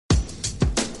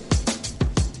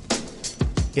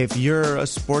if you're a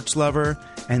sports lover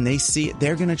and they see it,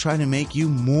 they're going to try to make you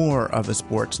more of a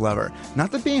sports lover.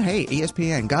 Not the being, hey,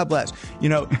 ESPN, God bless.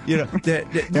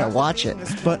 Yeah, watch it.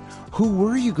 But who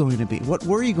were you going to be? What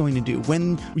were you going to do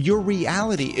when your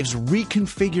reality is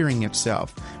reconfiguring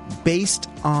itself based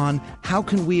on how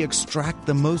can we extract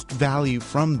the most value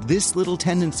from this little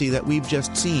tendency that we've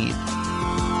just seen?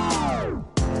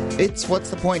 It's What's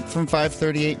the Point from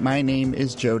 538. My name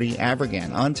is Jody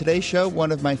Avirgan. On today's show,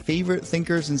 one of my favorite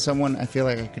thinkers and someone I feel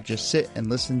like I could just sit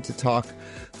and listen to talk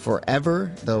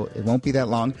forever, though it won't be that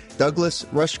long, Douglas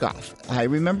Rushkoff. I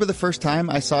remember the first time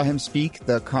I saw him speak,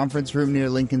 the conference room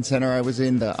near Lincoln Center I was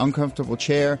in, the uncomfortable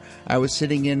chair I was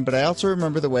sitting in, but I also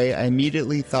remember the way I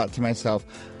immediately thought to myself,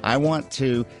 I want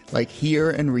to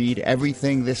hear and read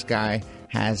everything this guy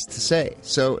has to say.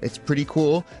 So it's pretty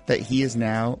cool that he is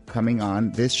now coming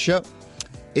on this show.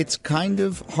 It's kind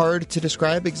of hard to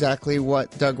describe exactly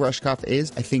what Doug Rushkoff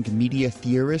is. I think media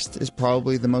theorist is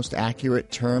probably the most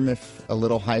accurate term, if a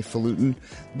little highfalutin.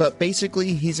 But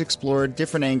basically, he's explored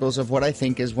different angles of what I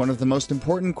think is one of the most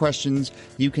important questions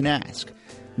you can ask.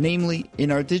 Namely,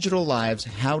 in our digital lives,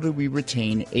 how do we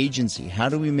retain agency? How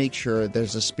do we make sure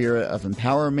there's a spirit of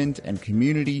empowerment and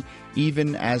community,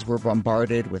 even as we're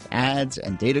bombarded with ads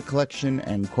and data collection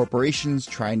and corporations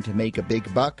trying to make a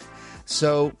big buck?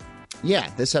 So,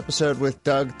 yeah, this episode with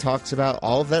Doug talks about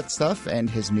all of that stuff and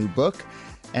his new book,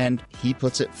 and he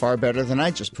puts it far better than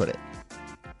I just put it.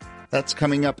 That's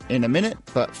coming up in a minute,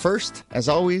 but first, as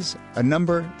always, a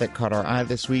number that caught our eye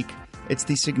this week. It's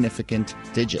the significant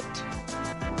digit.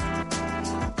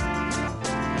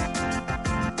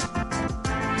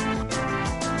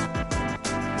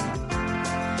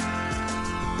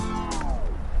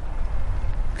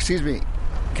 Excuse me,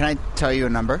 can I tell you a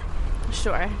number?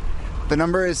 Sure. The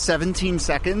number is 17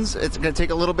 seconds. It's going to take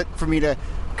a little bit for me to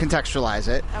contextualize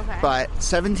it. Okay. But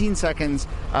 17 seconds,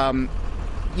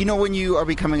 when you are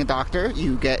becoming a doctor,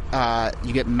 you get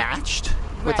matched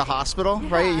with the hospital,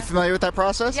 right? Are you familiar with that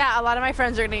process? Yeah, a lot of my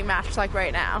friends are getting matched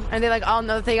right now. And they all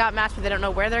know that they got matched, but they don't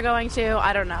know where they're going to.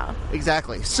 I don't know.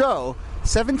 Exactly. So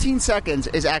 17 seconds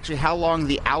is actually how long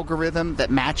the algorithm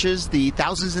that matches the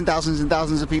thousands and thousands and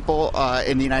thousands of people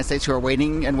in the United States who are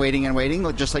waiting and waiting and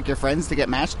waiting, just like your friends, to get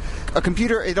matched. A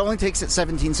computer, it only takes it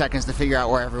 17 seconds to figure out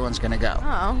where everyone's going to go.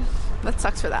 Oh, that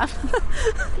sucks for them.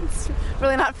 It's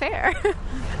really not fair.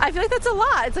 I feel like that's a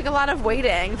lot. It's a lot of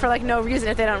waiting for no reason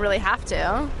if they don't really have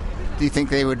to. Do you think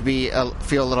they would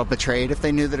feel a little betrayed if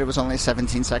they knew that it was only a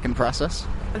 17-second process?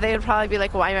 They would probably be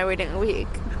like, why am I waiting a week?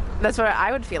 That's what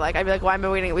I would feel like. I'd be like, why am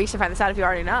I waiting a week to find this out if you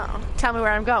already know? Tell me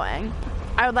where I'm going.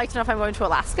 I would like to know if I'm going to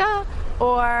Alaska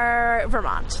or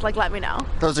Vermont. Let me know.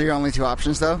 Those are your only two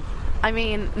options, though? I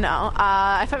mean, no.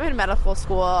 If I'm in medical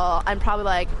school, I'm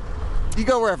probably you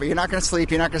go wherever. You're not going to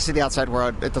sleep. You're not going to see the outside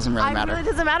world. It doesn't really matter. It really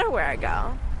doesn't matter where I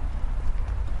go.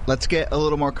 Let's get a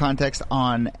little more context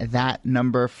on that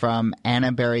number from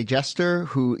Anna Barry Jester,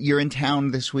 who you're in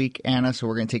town this week, Anna, so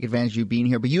we're going to take advantage of you being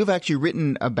here. But you have actually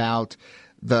written about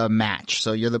the match,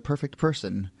 so you're the perfect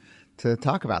person to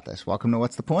talk about this. Welcome to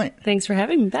What's the Point? Thanks for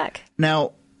having me back.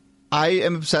 Now, I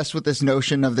am obsessed with this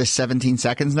notion of this 17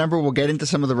 seconds number. We'll get into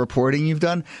some of the reporting you've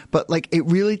done, but it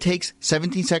really takes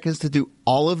 17 seconds to do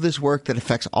all of this work that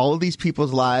affects all of these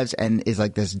people's lives and is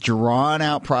this drawn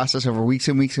out process over weeks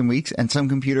and weeks and weeks, and some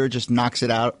computer just knocks it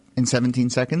out in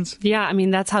 17 seconds? Yeah, I mean,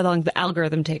 that's how long the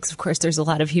algorithm takes. Of course, there's a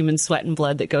lot of human sweat and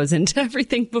blood that goes into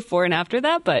everything before and after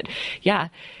that, but yeah,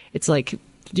 it's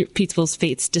people's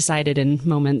fates decided in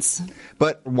moments.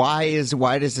 But why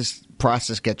does this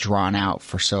process get drawn out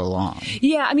for so long?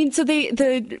 Yeah, I mean, so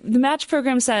the match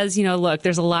program says, look,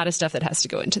 there's a lot of stuff that has to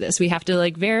go into this. We have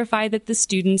to verify that the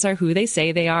students are who they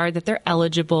say they are, that they're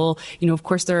eligible. Of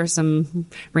course, there are some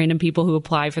random people who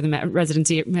apply for the match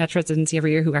residency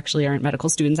every year who actually aren't medical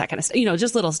students, that kind of stuff,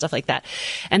 just little stuff like that.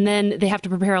 And then they have to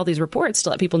prepare all these reports to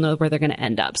let people know where they're going to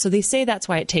end up. So they say that's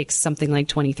why it takes something like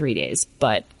 23 days.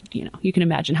 But you can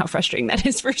imagine how frustrating that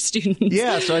is for students.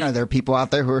 Yeah, so are there people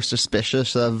out there who are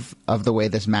suspicious of the way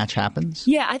this match happens?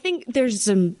 Yeah, I think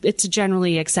it's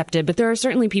generally accepted, but there are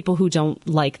certainly people who don't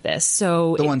like this.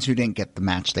 So the ones who didn't get the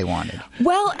match they wanted.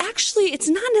 Well, actually, it's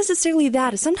not necessarily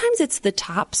that. Sometimes it's the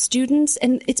top students,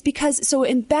 and it's because,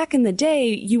 back in the day,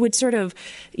 you would sort of,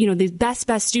 the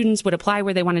best students would apply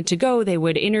where they wanted to go. They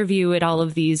would interview at all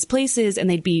of these places, and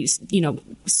they'd be,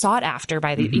 sought after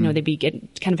by the, they'd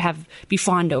be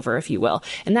fawned over, if you will.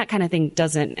 And that kind of thing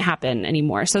doesn't happen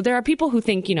anymore. So there are people who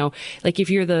think, if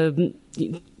you're the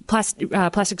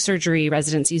plastic surgery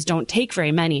residencies don't take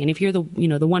very many. And if you're the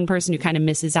one person who kind of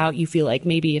misses out, you feel like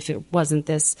maybe if it wasn't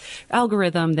this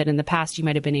algorithm that in the past you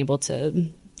might have been able to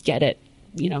get it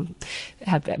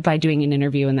by doing an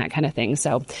interview and that kind of thing.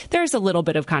 So there's a little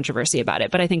bit of controversy about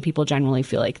it, but I think people generally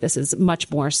feel like this is much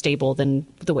more stable than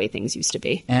the way things used to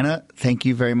be. Anna, thank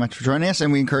you very much for joining us,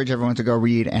 and we encourage everyone to go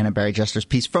read Anna Barry Jester's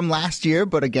piece from last year,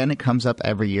 but again, it comes up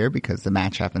every year because the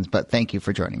match happens. But thank you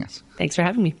for joining us. Thanks for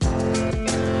having me.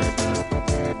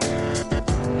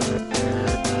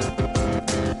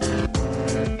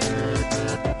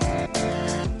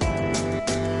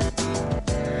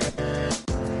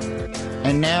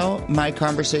 And now, my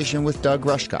conversation with Doug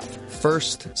Rushkoff.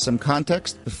 First, some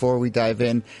context before we dive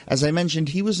in. As I mentioned,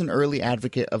 he was an early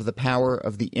advocate of the power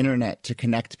of the internet to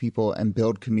connect people and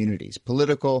build communities,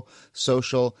 political,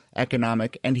 social,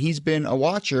 economic, and he's been a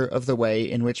watcher of the way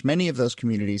in which many of those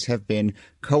communities have been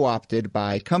co-opted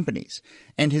by companies.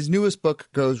 And his newest book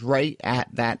goes right at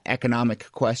that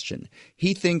economic question.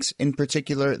 He thinks, in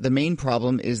particular, the main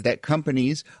problem is that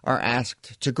companies are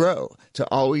asked to grow, to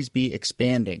always be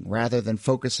expanding, rather than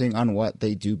focusing on what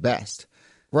they do best.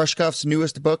 Rushkoff's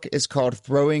newest book is called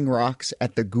Throwing Rocks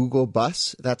at the Google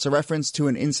Bus. That's a reference to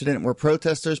an incident where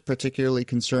protesters, particularly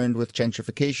concerned with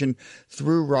gentrification,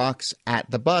 threw rocks at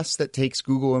the bus that takes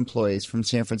Google employees from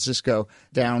San Francisco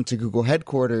down to Google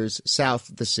headquarters south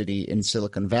of the city in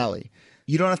Silicon Valley.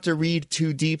 You don't have to read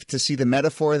too deep to see the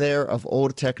metaphor there of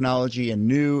old technology and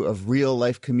new, of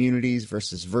real-life communities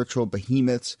versus virtual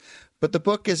behemoths. But the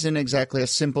book isn't exactly a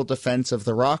simple defense of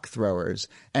the rock throwers,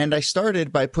 and I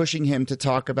started by pushing him to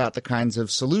talk about the kinds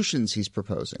of solutions he's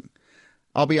proposing.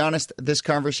 I'll be honest, this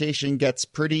conversation gets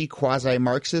pretty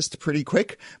quasi-Marxist pretty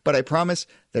quick, but I promise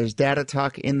there's data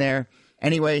talk in there.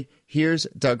 Anyway, here's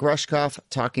Doug Rushkoff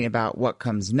talking about what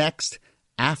comes next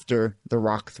after the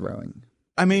rock throwing.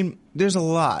 I mean, there's a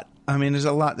lot. There's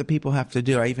a lot that people have to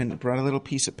do. I even brought a little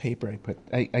piece of paper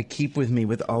I keep with me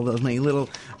with all of my little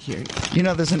here.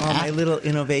 There's an app. My little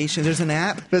innovation. There's an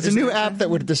app. There's a new app that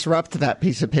would disrupt that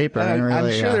piece of paper.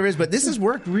 I'm sure there is, but this has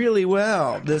worked really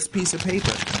well. This piece of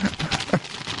paper.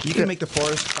 You can make the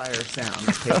forest fire sound.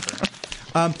 This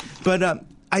paper.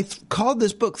 I called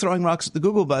this book "Throwing Rocks at the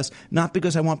Google Bus" not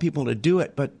because I want people to do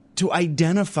it, but to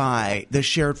identify the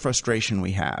shared frustration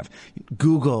we have.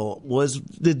 Google was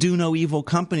the do no evil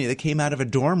company that came out of a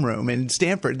dorm room in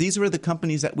Stanford. These were the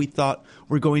companies that we thought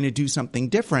were going to do something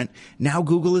different. Now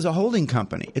Google is a holding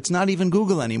company. It's not even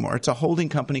Google anymore. It's a holding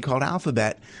company called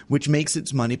Alphabet, which makes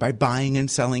its money by buying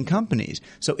and selling companies.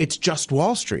 So it's just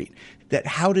Wall Street. That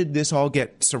how did this all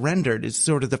get surrendered is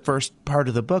sort of the first part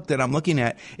of the book that I'm looking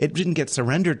at. It didn't get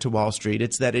surrendered to Wall Street.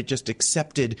 It's that it just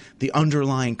accepted the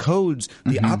underlying codes,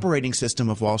 the operating system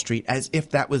of Wall Street, as if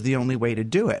that was the only way to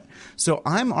do it. So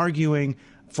I'm arguing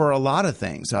for a lot of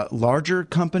things. Larger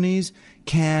companies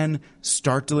can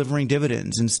start delivering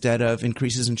dividends instead of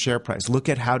increases in share price. Look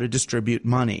at how to distribute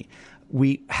money.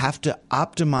 We have to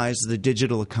optimize the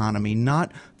digital economy,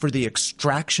 not for the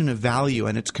extraction of value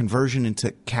and its conversion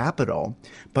into capital,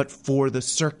 but for the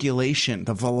circulation,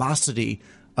 the velocity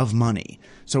of money.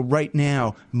 So right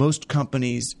now, most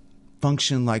companies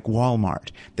function like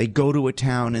Walmart. They go to a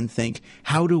town and think,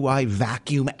 how do I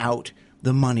vacuum out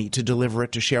the money to deliver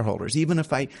it to shareholders? Even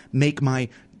if I make my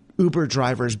Uber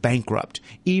drivers bankrupt,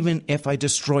 even if I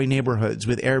destroy neighborhoods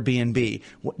with Airbnb,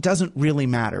 what doesn't really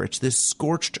matter. It's this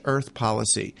scorched earth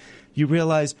policy. You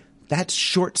realize that's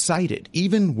short-sighted.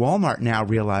 Even Walmart now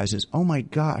realizes, oh my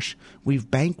gosh,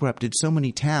 we've bankrupted so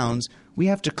many towns, we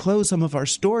have to close some of our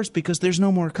stores because there's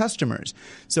no more customers.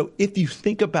 So if you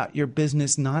think about your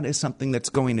business not as something that's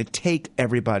going to take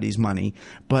everybody's money,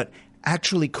 but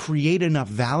actually create enough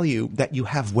value that you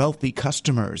have wealthy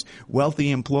customers,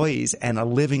 wealthy employees, and a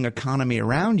living economy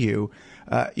around you,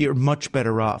 you're much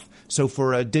better off. So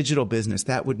for a digital business,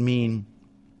 that would mean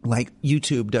like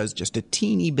YouTube does just a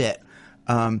teeny bit,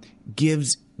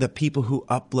 gives the people who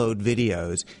upload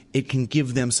videos, it can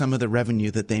give them some of the revenue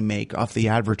that they make off the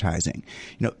advertising.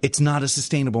 It's not a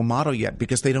sustainable model yet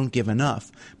because they don't give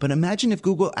enough. But imagine if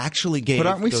Google actually gave. But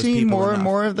aren't we seeing more and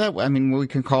more of that? I mean, we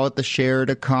can call it the shared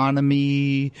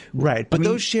economy. Right. But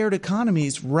those shared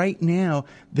economies right now,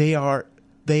 they are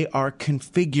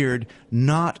configured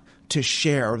not to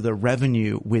share the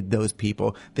revenue with those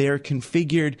people. They are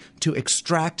configured to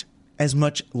extract as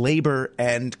much labor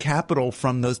and capital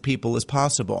from those people as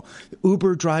possible.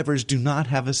 Uber drivers do not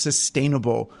have a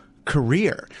sustainable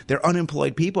career. They're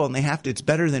unemployed people and it's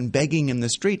better than begging in the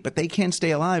street, but they can't stay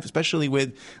alive, especially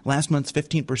with last month's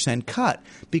 15% cut,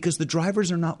 because the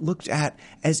drivers are not looked at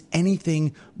as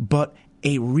anything but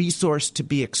a resource to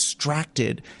be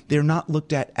extracted. They're not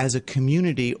looked at as a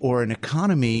community or an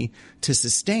economy to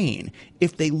sustain.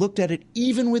 If they looked at it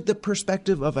even with the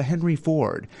perspective of a Henry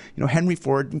Ford, Henry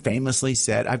Ford famously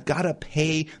said, I've got to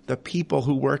pay the people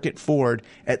who work at Ford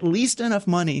at least enough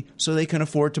money so they can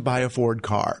afford to buy a Ford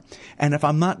car. And if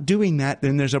I'm not doing that,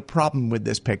 then there's a problem with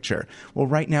this picture. Well,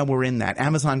 right now we're in that.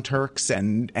 Amazon Turks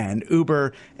and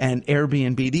Uber and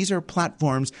Airbnb, these are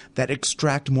platforms that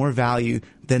extract more value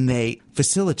than they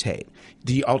facilitate.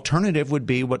 The alternative would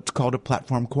be what's called a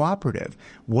platform cooperative.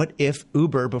 What if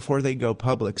Uber, before they go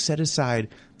public, set aside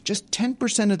just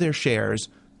 10% of their shares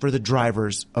for the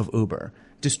drivers of Uber,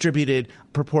 distributed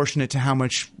proportionate to how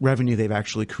much revenue they've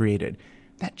actually created?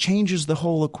 That changes the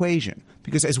whole equation,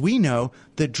 because as we know,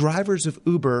 the drivers of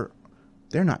Uber,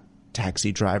 they're not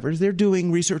taxi drivers. They're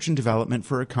doing research and development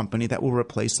for a company that will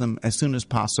replace them as soon as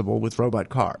possible with robot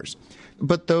cars.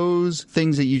 But those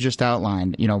things that you just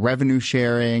outlined, revenue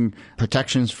sharing,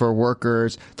 protections for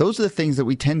workers, those are the things that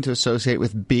we tend to associate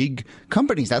with big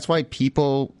companies. That's why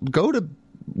people go to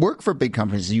work for big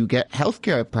companies. You get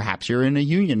healthcare. Perhaps you're in a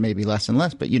union, maybe less and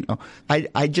less. But,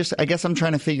 I guess I'm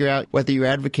trying to figure out whether you're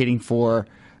advocating for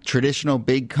traditional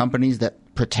big companies that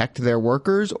protect their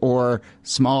workers or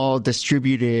small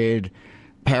distributed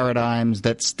paradigms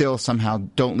that still somehow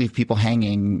don't leave people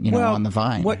hanging, on the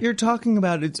vine. What you're talking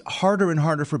about, it's harder and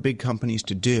harder for big companies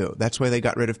to do. That's why they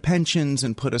got rid of pensions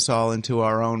and put us all into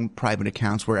our own private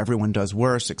accounts where everyone does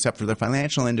worse except for the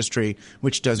financial industry,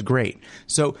 which does great.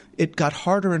 So it got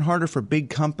harder and harder for big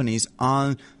companies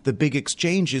on the big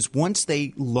exchanges once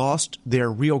they lost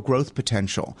their real growth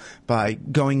potential by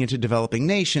going into developing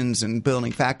nations and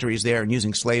building factories there and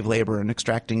using slave labor and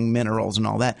extracting minerals and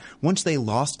all that. Once they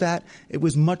lost that, it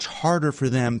was much harder for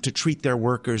them to treat their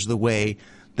workers the way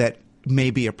that may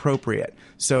be appropriate.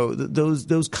 So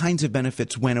those kinds of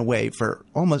benefits went away for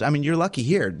almost – you're lucky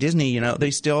here. Disney, they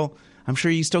still – I'm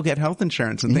sure you still get health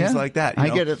insurance and things like that. I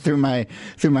get it through my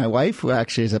wife, who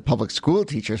actually is a public school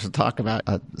teacher, so talk about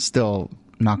still –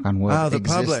 knock on wood. Oh, the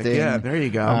existing. public. Yeah, there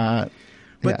you go.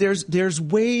 But there's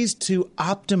ways to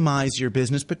optimize your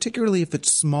business, particularly if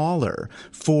it's smaller,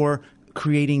 for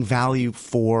creating value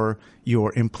for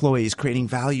your employees, creating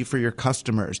value for your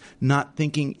customers, not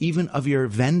thinking even of your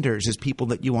vendors as people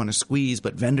that you want to squeeze,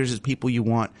 but vendors as people you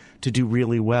want to do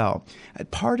really well.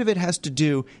 Part of it has to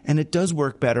do, and it does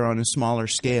work better on a smaller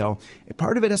scale,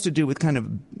 part of it has to do with kind of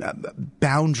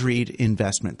boundaried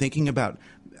investment, thinking about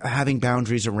having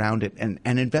boundaries around it and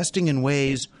investing in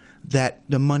ways that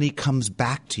the money comes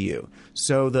back to you.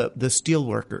 So the steel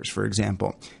workers, for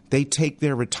example, they take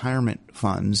their retirement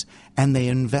funds and they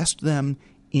invest them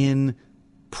in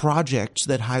projects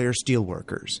that hire steel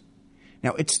workers.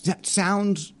 Now, that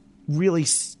sounds really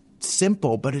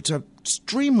simple, but it's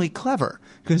extremely clever,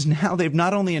 because now they've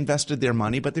not only invested their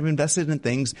money, but they've invested in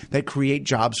things that create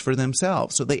jobs for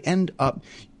themselves. So they end up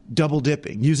double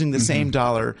dipping, using the same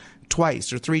dollar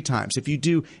twice or three times. If you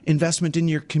do investment in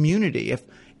your community,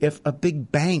 if a big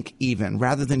bank even,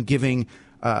 rather than giving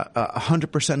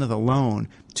 100% of the loan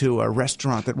to a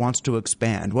restaurant that wants to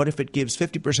expand, what if it gives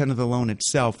 50% of the loan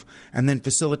itself and then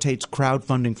facilitates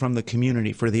crowdfunding from the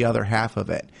community for the other half of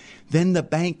it? Then the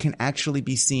bank can actually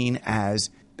be seen as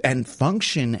and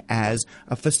function as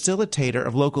a facilitator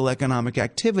of local economic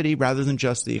activity rather than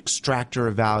just the extractor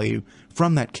of value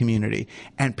from that community.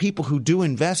 And people who do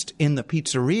invest in the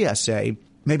pizzeria say,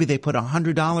 maybe they put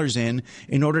 $100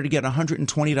 in order to get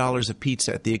 $120 of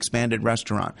pizza at the expanded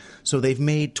restaurant. So they've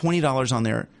made $20 on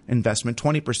their investment,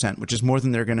 20%, which is more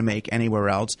than they're going to make anywhere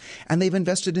else. And they've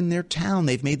invested in their town.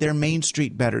 They've made their main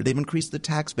street better. They've increased the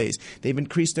tax base. They've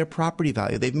increased their property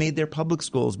value. They've made their public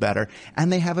schools better.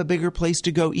 And they have a bigger place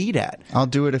to go eat at. I'll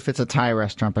do it if it's a Thai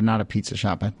restaurant, but not a pizza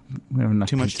shop. We have enough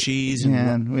Too much cheese.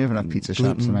 And we have enough pizza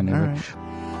shops in my neighborhood.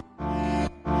 All right.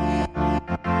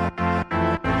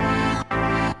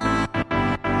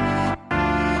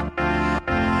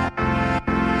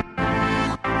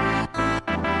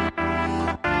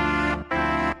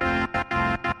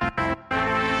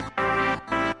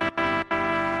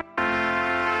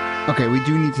 Okay, we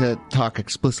do need to talk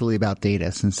explicitly about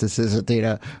data, since this is a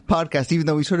data podcast, even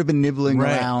though we've sort of been nibbling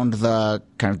around the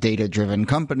kind of data-driven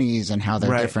companies and how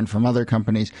they're different from other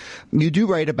companies. You do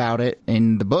write about it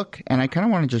in the book, and I kind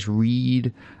of want to just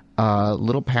read a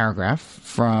little paragraph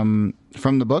from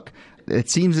the book. it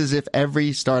seems as if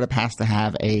every startup has to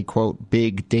have a, quote,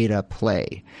 big data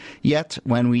play. Yet,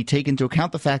 when we take into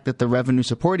account the fact that the revenue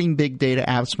supporting big data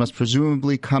apps must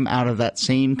presumably come out of that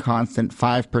same constant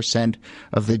 5%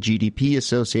 of the GDP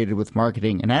associated with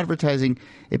marketing and advertising,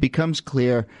 it becomes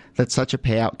clear that such a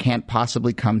payout can't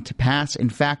possibly come to pass. In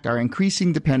fact, our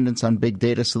increasing dependence on big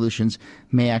data solutions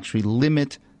may actually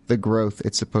limit the growth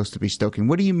it's supposed to be stoking.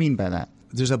 What do you mean by that?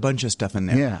 There's a bunch of stuff in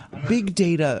there. Yeah. Big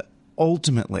data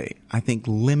ultimately, I think,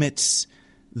 limits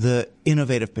the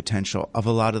innovative potential of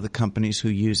a lot of the companies who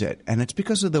use it. And it's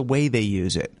because of the way they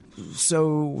use it.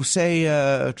 So say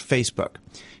Facebook.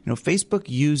 Facebook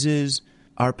uses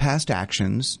our past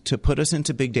actions to put us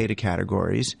into big data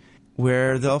categories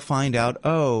where they'll find out,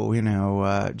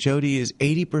 Jody is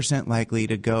 80% likely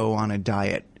to go on a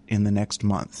diet in the next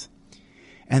month.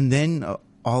 And then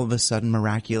all of a sudden,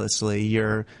 miraculously,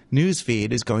 your news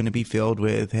feed is going to be filled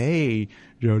with, hey,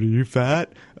 Jody, you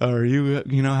fat? Or you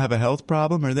have a health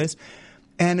problem or this?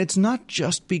 And it's not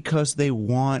just because they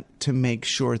want to make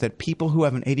sure that people who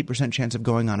have an 80% chance of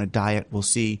going on a diet will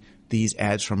see these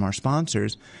ads from our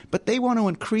sponsors, but they want to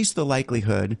increase the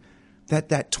likelihood that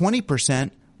that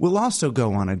 20% will also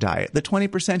go on a diet, the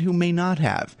 20% who may not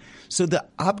have. So the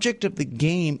object of the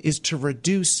game is to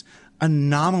reduce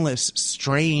anomalous,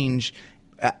 strange,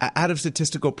 out of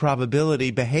statistical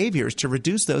probability behaviors, to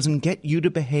reduce those and get you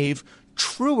to behave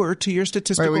truer to your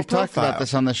statistical We've profile. talked about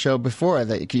this on the show before,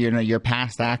 that your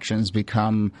past actions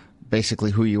become basically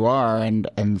who you are, and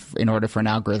in order for an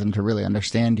algorithm to really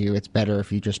understand you, it's better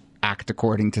if you just act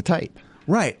according to type.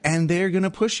 Right, and they're going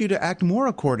to push you to act more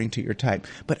according to your type.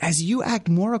 But as you act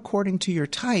more according to your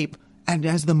type, and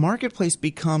as the marketplace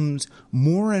becomes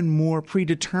more and more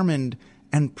predetermined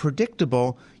and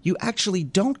predictable, you actually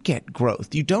don't get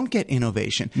growth. You don't get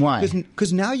innovation. Why?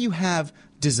 Because now you have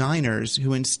designers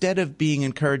who, instead of being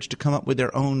encouraged to come up with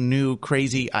their own new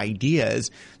crazy ideas,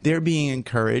 they're being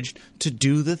encouraged to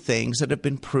do the things that have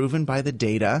been proven by the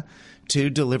data to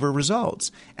deliver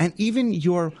results. And even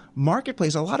your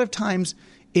marketplace, a lot of times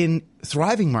in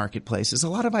thriving marketplaces, a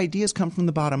lot of ideas come from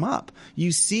the bottom up.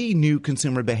 You see new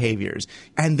consumer behaviors,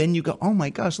 and then you go, oh my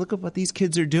gosh, look at what these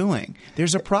kids are doing.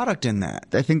 There's a product in that.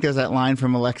 I think there's that line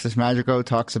from Alexis Madrigal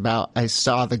talks about, I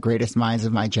saw the greatest minds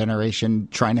of my generation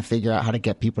trying to figure out how to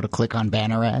get people to click on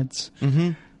banner ads.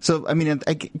 Mm-hmm. So, I mean,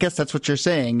 I guess that's what you're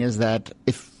saying, is that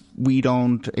if we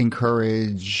don't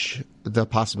encourage the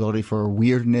possibility for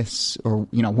weirdness or,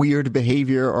 weird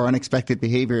behavior or unexpected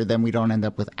behavior, then we don't end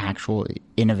up with actual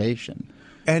innovation.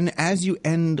 And as you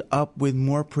end up with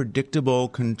more predictable,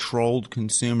 controlled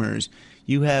consumers,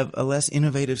 you have a less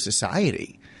innovative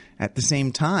society. At the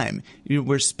same time,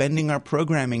 we're spending our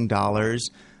programming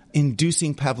dollars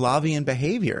inducing Pavlovian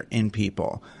behavior in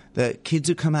people. The kids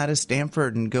who come out of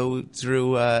Stanford and go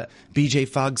through B.J.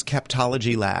 Fogg's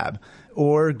Keptology lab,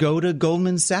 or go to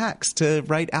Goldman Sachs to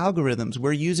write algorithms.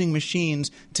 We're using machines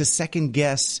to second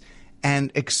guess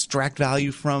and extract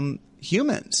value from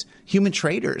humans. Human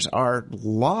traders are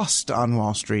lost on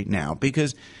Wall Street now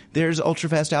because there's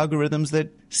ultra-fast algorithms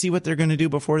that see what they're going to do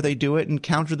before they do it and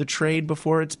counter the trade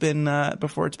before it's been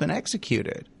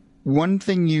executed. One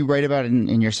thing you write about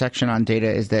in your section on data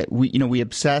is that we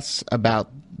obsess about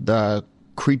the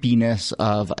creepiness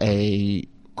of a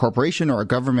corporation or a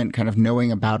government kind of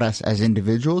knowing about us as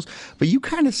individuals, but you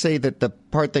kind of say that the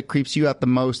part that creeps you out the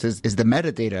most is the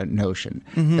metadata notion,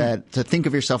 that to think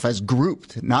of yourself as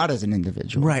grouped, not as an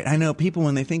individual. Right. I know people,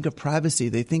 when they think of privacy,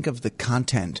 they think of the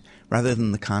content rather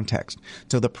than the context.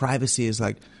 So the privacy is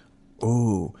like,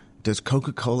 oh, does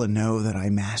Coca-Cola know that I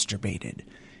masturbated?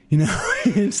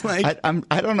 It's like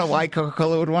I don't know why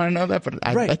Coca-Cola would want to know that, but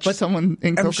I bet you someone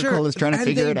in Coca-Cola is trying to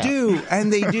figure it out.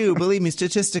 And they do. Believe me,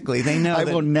 statistically, they know. I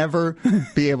will never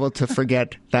be able to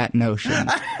forget that notion.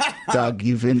 Doug,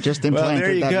 you've just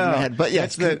implanted that in my head. But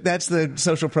yes, that's the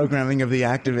social programming of the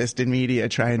activist in media,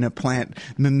 trying to plant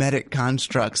mimetic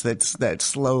constructs that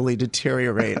slowly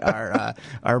deteriorate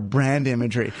our brand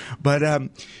imagery. But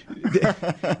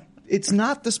it's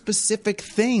not the specific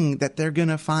thing that they're going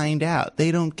to find out. They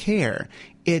don't care.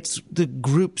 It's the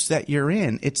groups that you're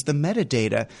in. It's the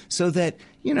metadata, so that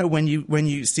when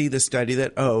you see the study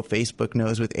that Facebook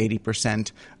knows with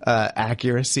 80%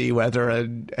 accuracy whether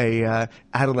a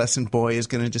adolescent boy is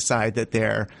going to decide that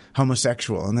they're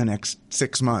homosexual in the next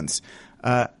 6 months.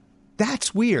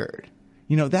 That's weird.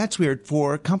 That's weird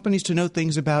for companies to know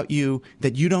things about you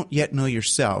that you don't yet know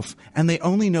yourself, and they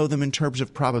only know them in terms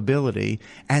of probability.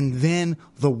 And then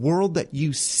the world that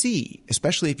you see,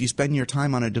 especially if you spend your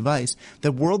time on a device,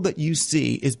 the world that you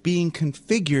see is being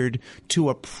configured to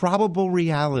a probable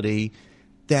reality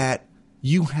that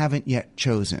you haven't yet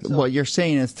chosen. What you're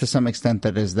saying is, to some extent,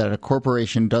 that a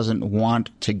corporation doesn't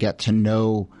want to get to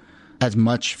know as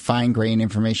much fine-grained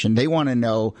information. They want to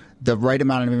know the right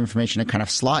amount of information to kind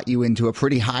of slot you into a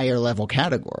pretty higher level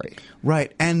category.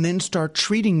 Right. And then start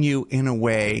treating you in a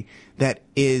way that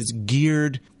is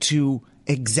geared to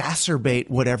exacerbate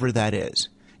whatever that is.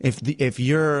 If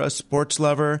you're a sports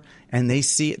lover and they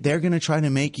see it, they're going to try to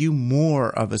make you more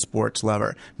of a sports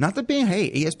lover. Not that being,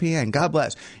 hey, ESPN, God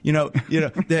bless. Not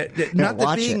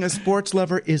that being a sports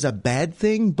lover is a bad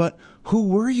thing, but who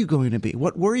were you going to be?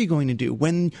 What were you going to do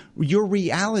when your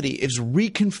reality is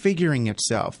reconfiguring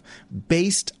itself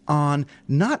based on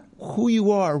not who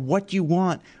you are, what you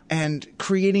want, and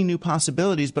creating new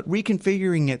possibilities, but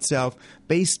reconfiguring itself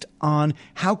based on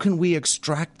how can we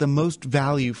extract the most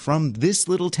value from this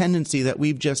little tendency that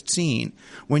we've just seen.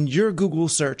 When your Google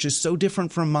search is so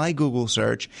different from my Google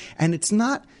search, and it's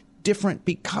not different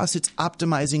because it's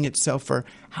optimizing itself for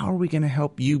how are we going to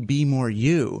help you be more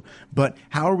you, but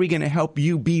how are we going to help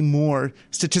you be more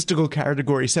statistical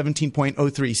category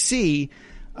 17.03C,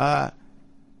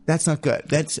 that's not good.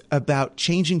 That's about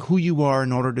changing who you are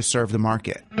in order to serve the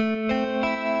market.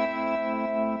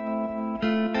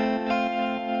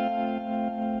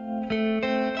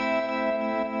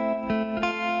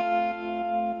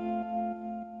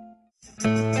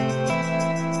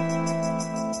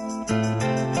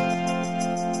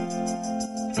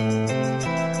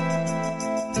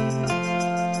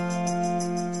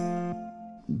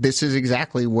 This is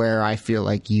exactly where I feel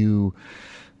like you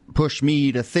push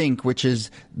me to think, which is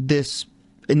this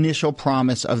initial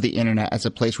promise of the internet as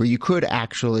a place where you could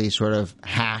actually sort of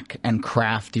hack and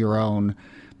craft your own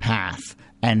path,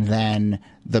 and then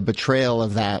the betrayal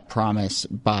of that promise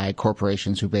by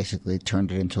corporations who basically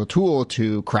turned it into a tool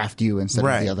to craft you instead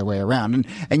of the other way around.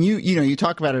 And you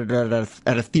talk about it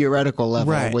at a theoretical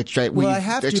level, which we've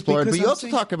explored, but you also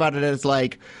talk about it as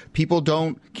like people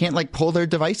can't like pull their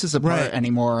devices apart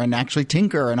anymore and actually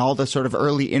tinker and all the sort of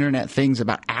early internet things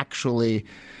about actually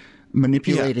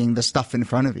manipulating the stuff in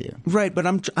front of you. Right, but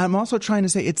I'm also trying to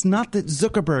say it's not that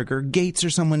Zuckerberg or Gates or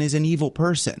someone is an evil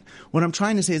person. What I'm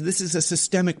trying to say is this is a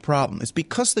systemic problem. It's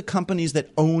because the companies that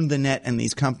own the net and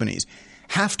these companies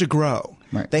have to grow.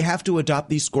 Right. They have to adopt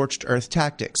these scorched earth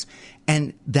tactics.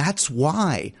 And that's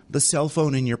why the cell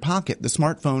phone in your pocket, the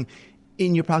smartphone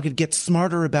in your pocket, gets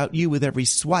smarter about you with every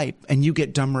swipe, and you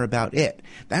get dumber about it.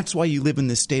 That's why you live in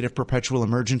this state of perpetual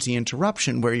emergency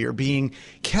interruption where you're being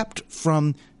kept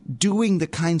from doing the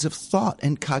kinds of thought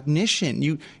and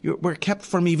cognition. We're kept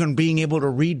from even being able to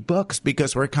read books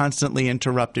because we're constantly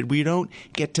interrupted. We don't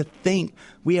get to think.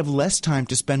 We have less time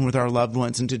to spend with our loved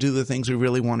ones and to do the things we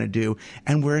really want to do.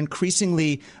 And we're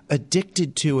increasingly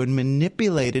addicted to and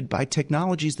manipulated by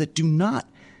technologies that do not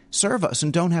serve us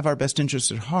and don't have our best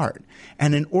interests at heart.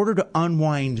 And in order to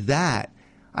unwind that,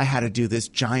 I had to do this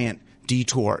giant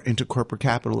detour into corporate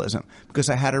capitalism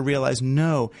because I had to realize,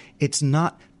 no, it's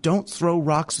not. Don't throw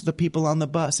rocks at the people on the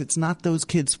bus. It's not those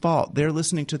kids' fault. They're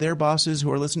listening to their bosses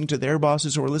who are listening to their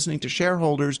bosses who are listening to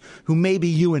shareholders who may be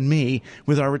you and me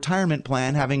with our retirement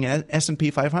plan having an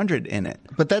S&P 500 in it.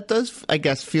 But that does, I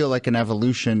guess, feel like an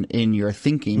evolution in your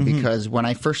thinking because when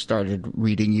I first started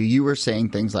reading you were saying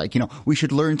things like, we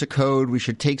should learn to code. We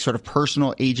should take sort of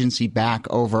personal agency back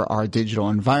over our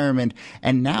digital environment.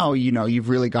 And now, you've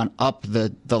really gone up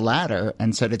the ladder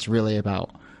and said it's really about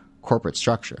corporate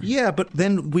structure. Yeah, but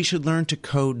then we should learn to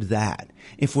code that.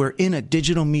 If we're in a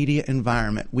digital media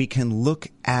environment, we can look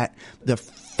at the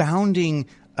founding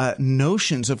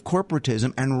notions of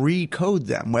corporatism and recode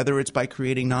them, whether it's by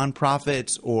creating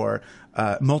nonprofits or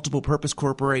multiple purpose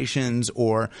corporations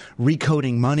or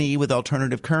recoding money with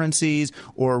alternative currencies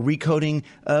or recoding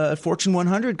Fortune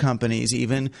 100 companies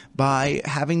even by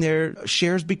having their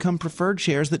shares become preferred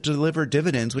shares that deliver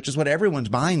dividends, which is what everyone's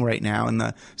buying right now in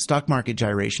the stock market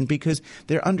gyration because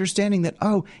they're understanding that,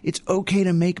 it's okay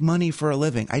to make money for a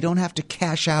living. I don't have to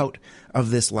cash out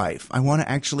of this life. I want to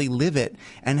actually live it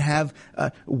and have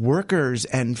workers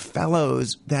and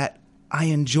fellows that I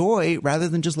enjoy rather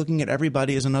than just looking at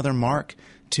everybody as another mark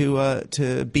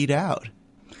to beat out.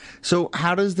 So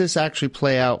how does this actually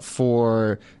play out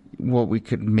for what we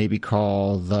could maybe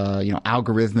call the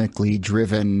algorithmically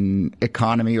driven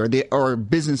economy or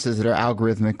businesses that are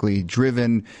algorithmically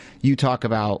driven? You talk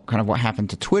about kind of what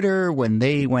happened to Twitter when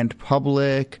they went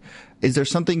public. Is there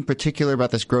something particular about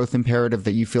this growth imperative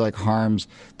that you feel like harms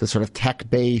the sort of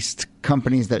tech-based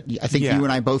companies that I think you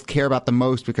and I both care about the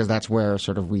most because that's where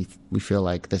sort of we feel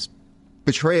like this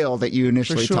betrayal that you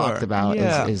initially talked about.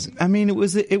 Yeah. Is I mean, it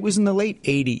was in the late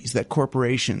 80s that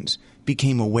corporations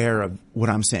became aware of what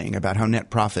I'm saying about how net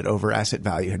profit over asset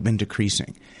value had been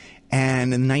decreasing.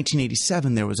 And in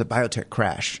 1987, there was a biotech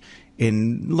crash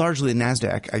in largely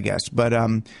NASDAQ, I guess. But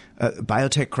a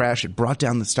biotech crash, it brought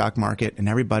down the stock market, and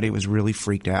everybody was really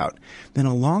freaked out. Then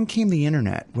along came the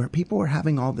internet, where people were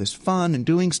having all this fun and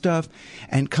doing stuff,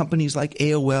 and companies like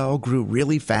AOL grew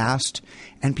really fast,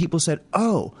 and people said,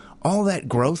 oh, all that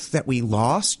growth that we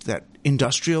lost, that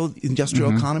industrial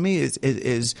economy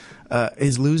is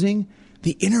losing,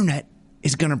 the internet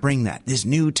is going to bring that. This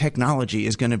new technology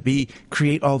is going to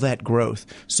create all that growth.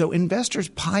 So investors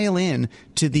pile in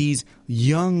to these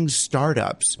young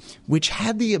startups, which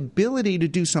had the ability to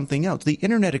do something else. The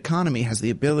internet economy has the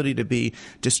ability to be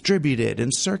distributed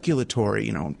and circulatory.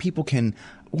 You know, people can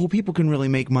really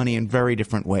make money in very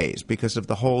different ways because of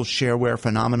the whole shareware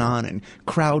phenomenon and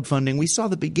crowdfunding. We saw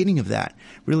the beginning of that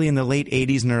really in the late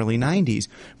 80s and early 90s.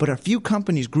 But a few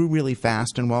companies grew really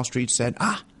fast, and Wall Street said,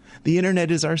 the internet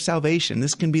is our salvation.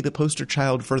 This can be the poster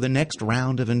child for the next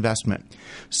round of investment.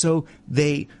 So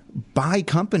they buy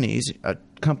companies, a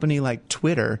company like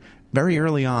Twitter. Very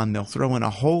early on, they'll throw in a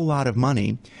whole lot of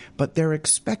money, but they're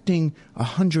expecting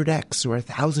 100x or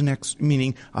 1,000x,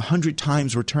 meaning 100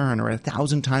 times return or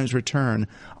 1,000 times return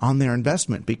on their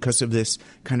investment because of this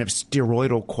kind of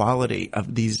steroidal quality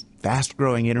of these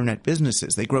fast-growing internet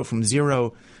businesses. They grow from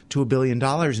 $0 to $1 billion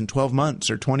in 12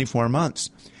 months or 24 months.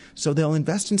 So they'll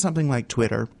invest in something like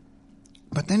Twitter,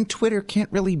 but then Twitter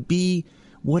can't really be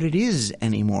what it is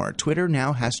anymore. Twitter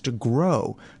now has to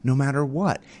grow no matter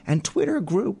what. And Twitter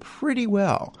grew pretty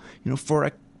well,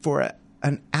 for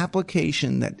an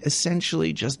application that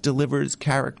essentially just delivers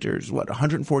characters,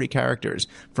 140 characters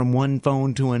from one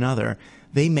phone to another.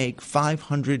 They make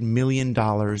 $500 million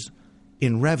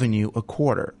in revenue a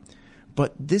quarter.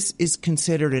 But this is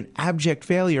considered an abject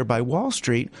failure by Wall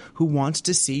Street, who wants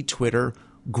to see Twitter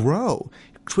grow.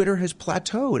 Twitter has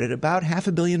plateaued at about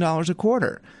 $500 million a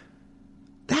quarter.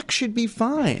 That should be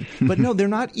fine. But no, they're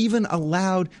not even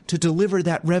allowed to deliver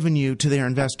that revenue to their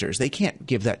investors. They can't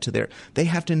give that to they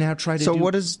have to now try to So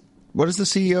what is the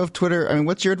CEO of Twitter? I mean,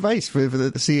 what's your advice for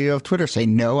the CEO of Twitter? Say,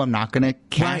 no, I'm not going to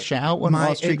cash out when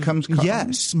Wall Street comes.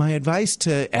 Yes. My advice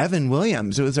to Evan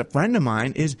Williams, who is a friend of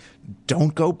mine, is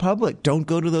don't go public. Don't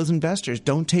go to those investors.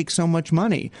 Don't take so much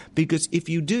money, because if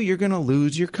you do, you're going to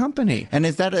lose your company. And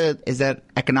is that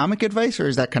economic advice, or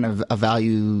is that kind of a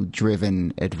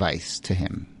value-driven advice to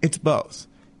him? It's both.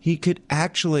 He could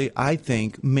actually, I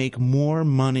think, make more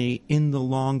money in the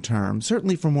long term,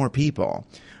 certainly for more people,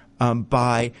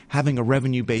 by having a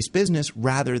revenue-based business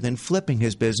rather than flipping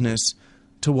his business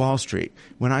to Wall Street.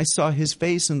 When I saw his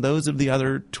face and those of the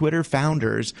other Twitter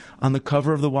founders on the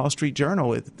cover of the Wall Street Journal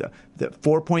with the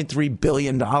 $4.3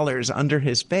 billion under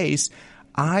his face,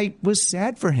 I was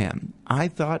sad for him. I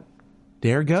thought,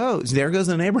 there goes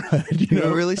the neighborhood. You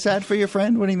were really sad for your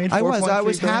friend when he made $4.3 I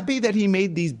was happy that he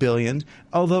made these billions,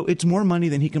 although it's more money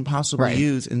than he can possibly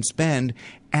use and spend,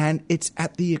 and it's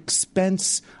at the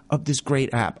expense of this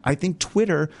great app. I think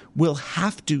Twitter will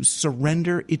have to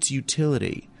surrender its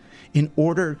utility in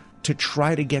order to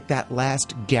try to get that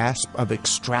last gasp of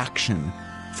extraction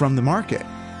from the market.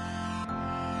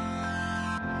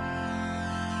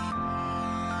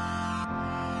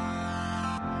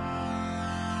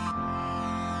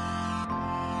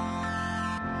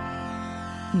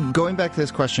 Going back to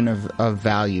this question of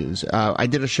values, I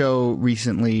did a show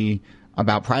recently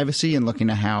about privacy and looking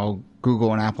at how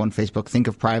Google and Apple and Facebook think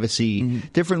of privacy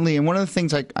differently. And one of the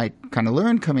things I kind of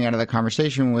learned coming out of that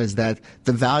conversation was that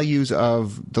the values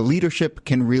of the leadership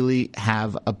can really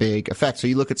have a big effect. So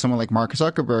you look at someone like Mark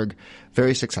Zuckerberg,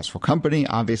 very successful company,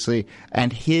 obviously,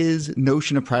 and his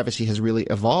notion of privacy has really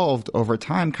evolved over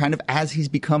time, kind of as he's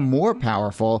become more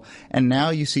powerful. And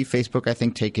now you see Facebook, I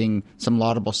think, taking some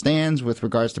laudable stands with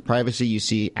regards to privacy. You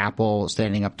see Apple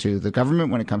standing up to the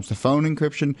government when it comes to phone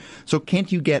encryption. So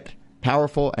can't you get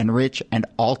powerful and rich and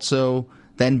also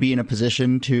then be in a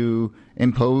position to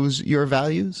impose your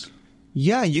values?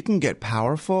 Yeah, you can get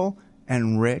powerful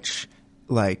and rich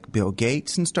like Bill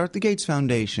Gates and start the Gates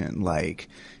Foundation, like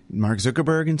Mark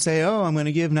Zuckerberg and say, oh, I'm going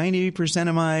to give 90%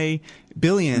 of my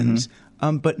billions.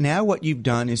 But now what you've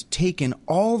done is taken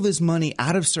all this money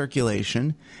out of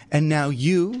circulation, and now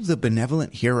you, the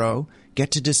benevolent hero,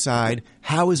 get to decide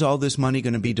how is all this money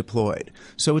going to be deployed.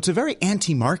 So it's a very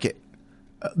anti-market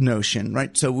notion,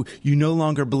 right? So you no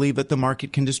longer believe that the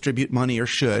market can distribute money or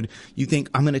should. You think,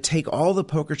 I'm going to take all the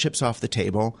poker chips off the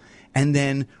table and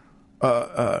then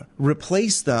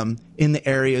replace them in the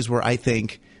areas where I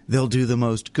think they'll do the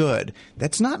most good.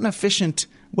 That's not an efficient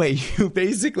way you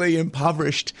basically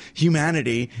impoverished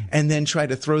humanity and then try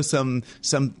to throw some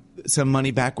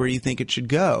money back where you think it should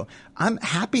go. I'm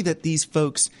happy that these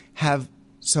folks have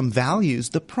some values.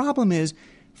 The problem is,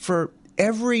 for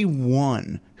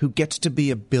everyone who gets to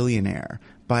be a billionaire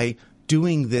by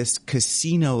doing this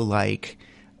casino-like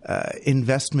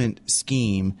investment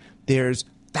scheme, there's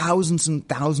thousands and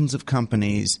thousands of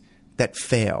companies that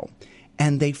fail.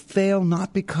 And they fail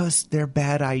not because they're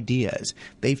bad ideas.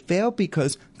 They fail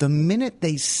because the minute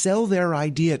they sell their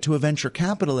idea to a venture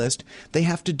capitalist, they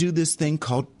have to do this thing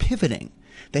called pivoting.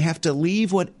 They have to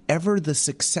leave whatever the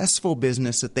successful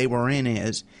business that they were in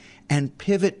is and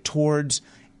pivot towards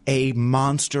a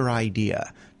monster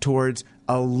idea, towards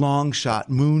a long shot,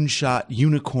 moonshot,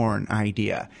 unicorn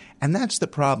idea. And that's the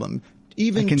problem.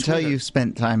 Even I can Twitter, tell you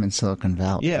spent time in Silicon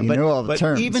Valley. Yeah, you but, know all the but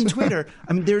terms. Even Twitter,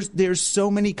 I mean, there's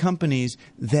so many companies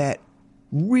that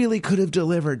really could have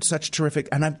delivered such terrific,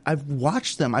 and I've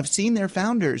watched them. I've seen their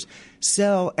founders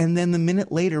sell, and then the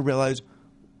minute later realize,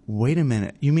 wait a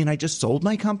minute, you mean I just sold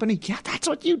my company? Yeah, that's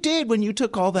what you did when you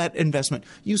took all that investment.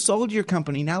 You sold your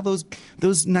company. Now those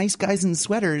nice guys in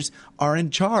sweaters are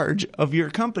in charge of your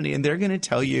company, and they're going to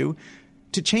tell you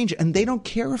to change it. And they don't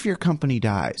care if your company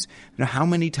dies. You know, how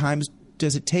many times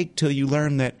does it take till you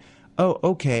learn that, oh,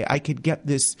 okay, I could get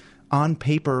this on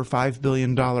paper $5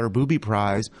 billion booby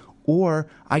prize, or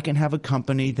I can have a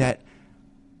company that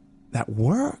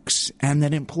works and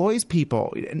that employs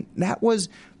people. And that was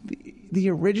the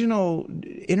original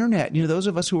internet. You know, those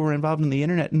of us who were involved in the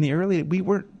internet in the early, we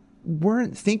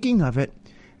weren't thinking of it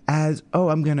as, oh,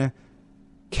 I'm going to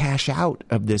cash out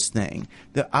of this thing.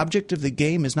 The object of the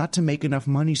game is not to make enough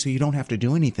money so you don't have to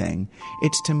do anything.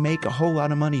 It's to make a whole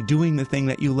lot of money doing the thing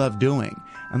that you love doing.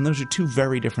 And those are two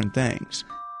very different things.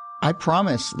 I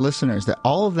promise listeners that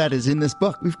all of that is in this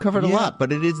book. We've covered a lot,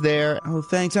 but it is there. Oh,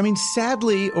 thanks. I mean,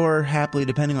 sadly or happily,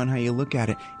 depending on how you look at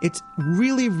it, it's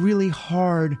really, really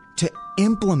hard to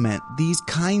implement these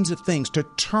kinds of things, to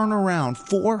turn around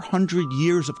 400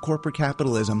 years of corporate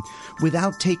capitalism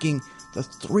without taking the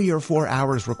 3 or 4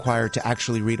 hours required to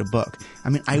actually read a book. I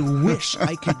mean, I wish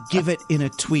I could give it in a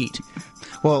tweet.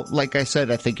 Well, like I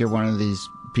said, I think you're one of these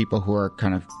people who are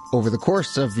kind of over the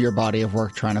course of your body of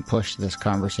work trying to push this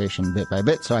conversation bit by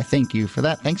bit. So I thank you for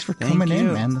that. Thanks for coming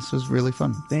in, man. This was really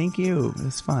fun. Thank you. It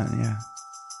was fun, yeah.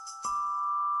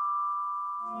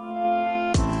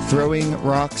 Throwing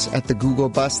Rocks at the Google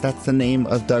Bus, that's the name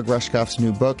of Doug Rushkoff's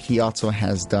new book. He also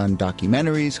has done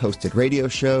documentaries, hosted radio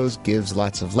shows, gives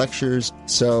lots of lectures.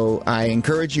 So I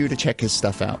encourage you to check his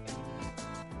stuff out.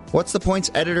 What's the Point's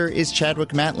editor is Chadwick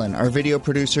Matlin. Our video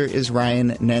producer is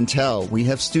Ryan Nantel. We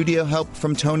have studio help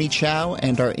from Tony Chow,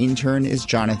 and our intern is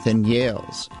Jonathan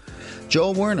Yales.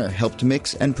 Joel Werner helped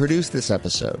mix and produce this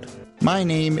episode. My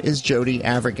name is Jody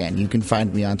Avirgan. You can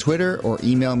find me on Twitter or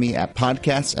email me at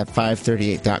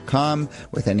podcasts@538.com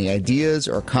with any ideas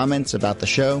or comments about the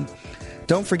show.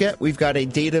 Don't forget, we've got a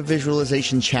data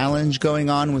visualization challenge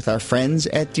going on with our friends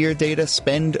at Dear Data.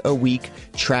 Spend a week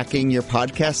tracking your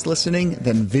podcast listening,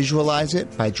 then visualize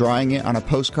it by drawing it on a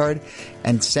postcard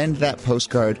and send that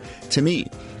postcard to me.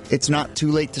 It's not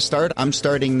too late to start. I'm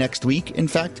starting next week, in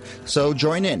fact, so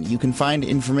join in. You can find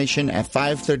information at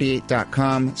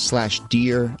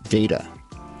 538.com/deardata.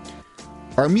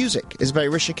 Our music is by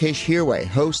Rishikesh Hirway,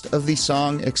 host of the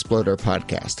Song Exploder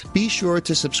podcast. Be sure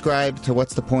to subscribe to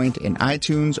What's the Point in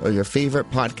iTunes or your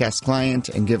favorite podcast client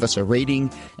and give us a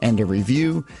rating and a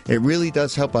review. It really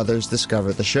does help others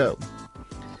discover the show.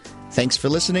 Thanks for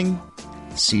listening.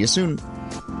 See you soon.